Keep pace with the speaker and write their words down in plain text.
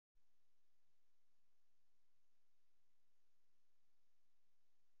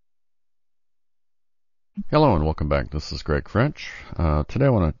Hello and welcome back. This is Greg French. Today I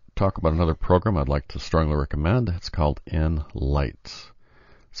want to talk about another program I'd like to strongly recommend. It's called nLite.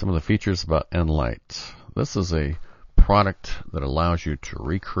 Some of the features about nLite. This is a product that allows you to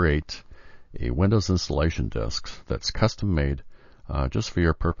recreate a Windows installation disk that's custom made just for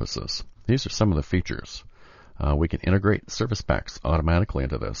your purposes. These are some of the features. We can integrate service packs automatically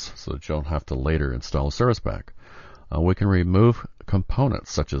into this so that you don't have to later install a service pack. We can remove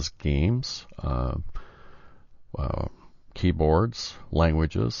components such as games, keyboards,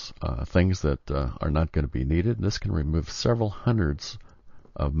 languages, things that are not going to be needed. This can remove several hundreds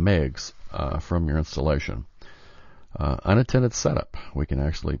of megs from your installation. Unattended setup. We can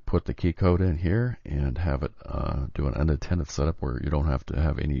actually put the key code in here and have it do an unattended setup where you don't have to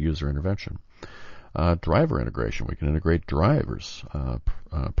have any user intervention. Driver integration. We can integrate drivers,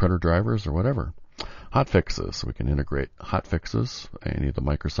 printer drivers or whatever. Hotfixes. We can integrate hotfixes, any of the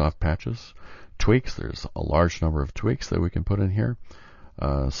Microsoft patches. Tweaks. There's a large number of tweaks that we can put in here.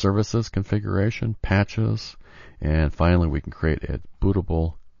 Services configuration, patches, and finally we can create a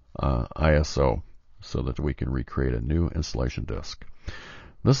bootable ISO so that we can recreate a new installation disk.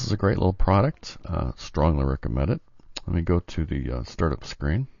 This is a great little product. Strongly recommend it. Let me go to the startup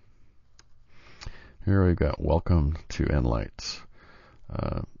screen. Here we've got Welcome to nLite.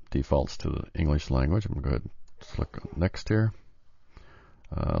 Defaults to the English language. I'm going to go ahead and click Next here.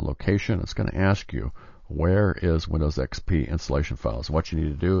 Location, it's going to ask you where is Windows XP installation files. What you need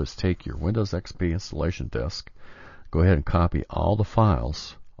to do is take your Windows XP installation disk, go ahead and copy all the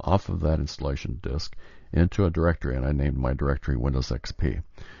files off of that installation disk into a directory, and I named my directory Windows XP. And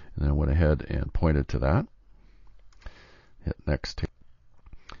then I went ahead and pointed to that. Hit Next.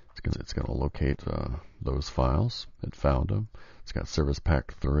 It's going to locate those files. It found them. It's got Service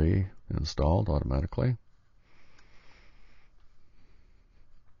Pack 3 installed automatically.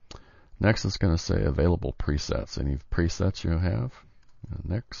 Next, it's going to say available presets. Any presets you have.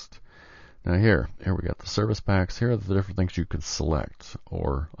 Next. Now here we got the service packs. Here are the different things you can select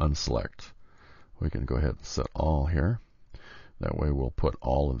or unselect. We can go ahead and set all here. That way we'll put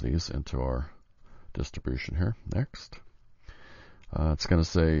all of these into our distribution here. Next. It's going to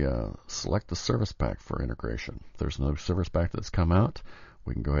say select the service pack for integration. If there's no service pack that's come out,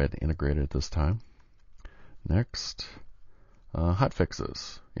 we can go ahead and integrate it this time. Next.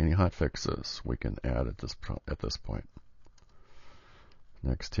 Hotfixes. Any hotfixes we can add at this point.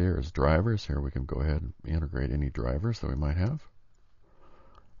 Next here is drivers. Here we can go ahead and integrate any drivers that we might have.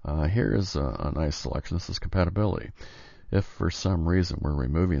 Here is a nice selection. This is compatibility. If for some reason we're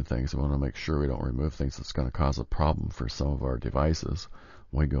removing things, we want to make sure we don't remove things that's going to cause a problem for some of our devices.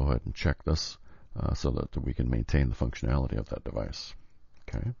 We go ahead and check this so that we can maintain the functionality of that device.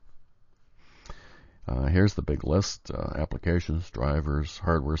 Okay. Here's the big list, applications, drivers,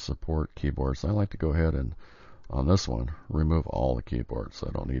 hardware support, keyboards. I like to go ahead and, on this one, remove all the keyboards.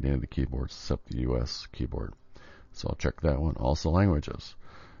 I don't need any of the keyboards except the US keyboard. So I'll check that one. Also languages.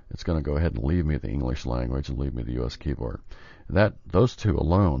 It's going to go ahead and leave me the English language and leave me the US keyboard. Those two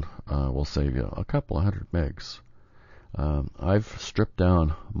alone will save you a couple of hundred megs. I've stripped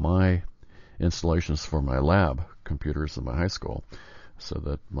down my installations for my lab computers in my high school so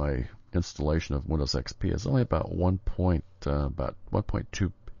that my installation of Windows XP is only about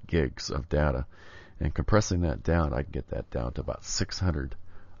 1.2 gigs of data, and compressing that down, I can get that down to about 600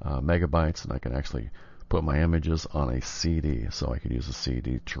 megabytes, and I can actually put my images on a CD, so I can use a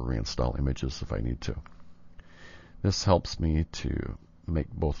CD to reinstall images if I need to. This helps me to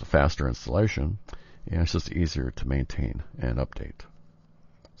make both a faster installation, and it's just easier to maintain and update.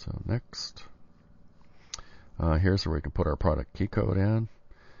 So next, here's where we can put our product key code in.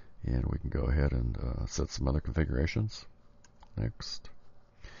 And we can go ahead and set some other configurations. Next.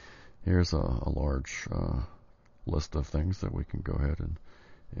 Here's a large list of things that we can go ahead and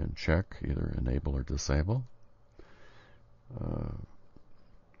check, either enable or disable.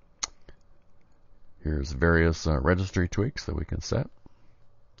 Here's various registry tweaks that we can set.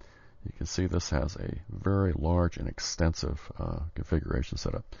 You can see this has a very large and extensive configuration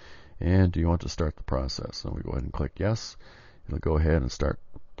setup. And do you want to start the process? So we go ahead and click yes. It'll go ahead and start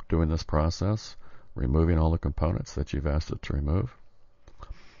doing this process, removing all the components that you've asked it to remove,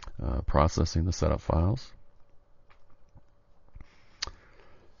 processing the setup files.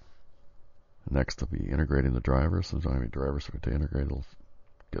 Next, it'll be integrating the drivers. So there's not any drivers to integrate. It'll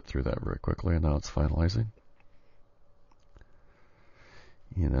get through that very quickly, and now it's finalizing.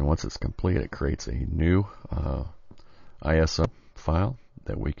 And then once it's complete, it creates a new ISO file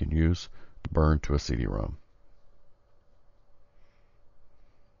that we can use to burn to a CD-ROM.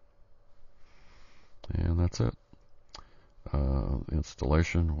 And that's it.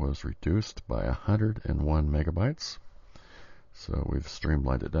 Installation was reduced by 101 megabytes. So we've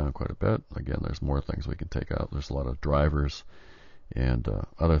streamlined it down quite a bit. Again, there's more things we can take out. There's a lot of drivers and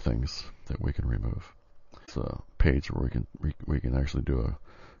other things that we can remove. It's a page where we can actually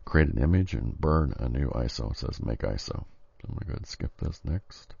create an image and burn a new ISO. It says make ISO. I'm going to go ahead and skip this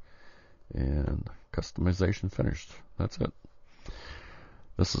next. And customization finished. That's it.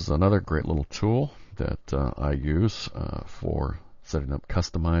 This is another great little tool that I use for setting up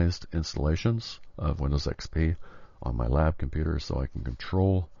customized installations of Windows XP on my lab computer so I can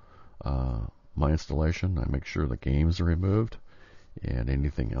control my installation. I make sure the games are removed and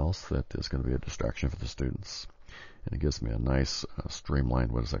anything else that is going to be a distraction for the students. And it gives me a nice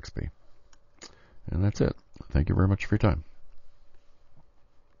streamlined Windows XP. And that's it. Thank you very much for your time.